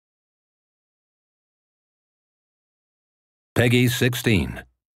Peggy 16.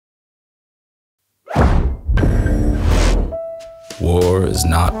 War is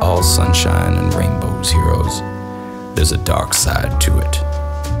not all sunshine and rainbows, heroes. There's a dark side to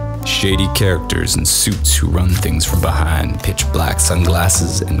it. Shady characters in suits who run things from behind pitch black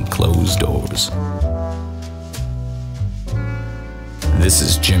sunglasses and closed doors. This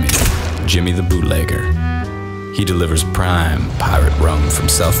is Jimmy the bootlegger. He delivers prime pirate rum from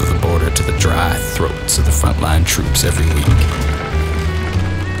south of the border to the dry throats of the frontline troops every week.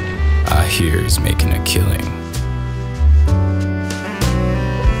 I hear he's making a killing.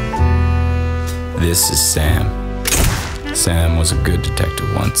 This is Sam. Sam was a good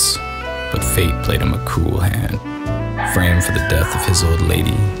detective once, but fate played him a cruel hand. Framed for the death of his old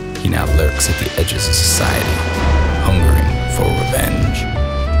lady, he now lurks at the edges of society, hungering for revenge.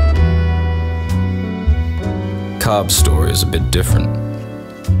 Cobb's story is a bit different.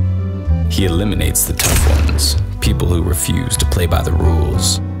 He eliminates the tough ones, people who refuse to play by the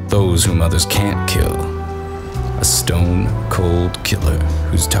rules, those whom others can't kill. A stone-cold killer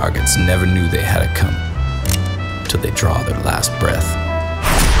whose targets never knew they had it coming till they draw their last breath.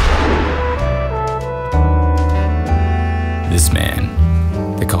 This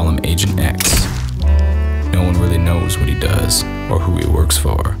man, they call him Agent X. No one really knows what he does or who he works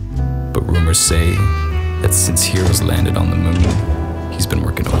for, but rumors say that since Heroes landed on the moon,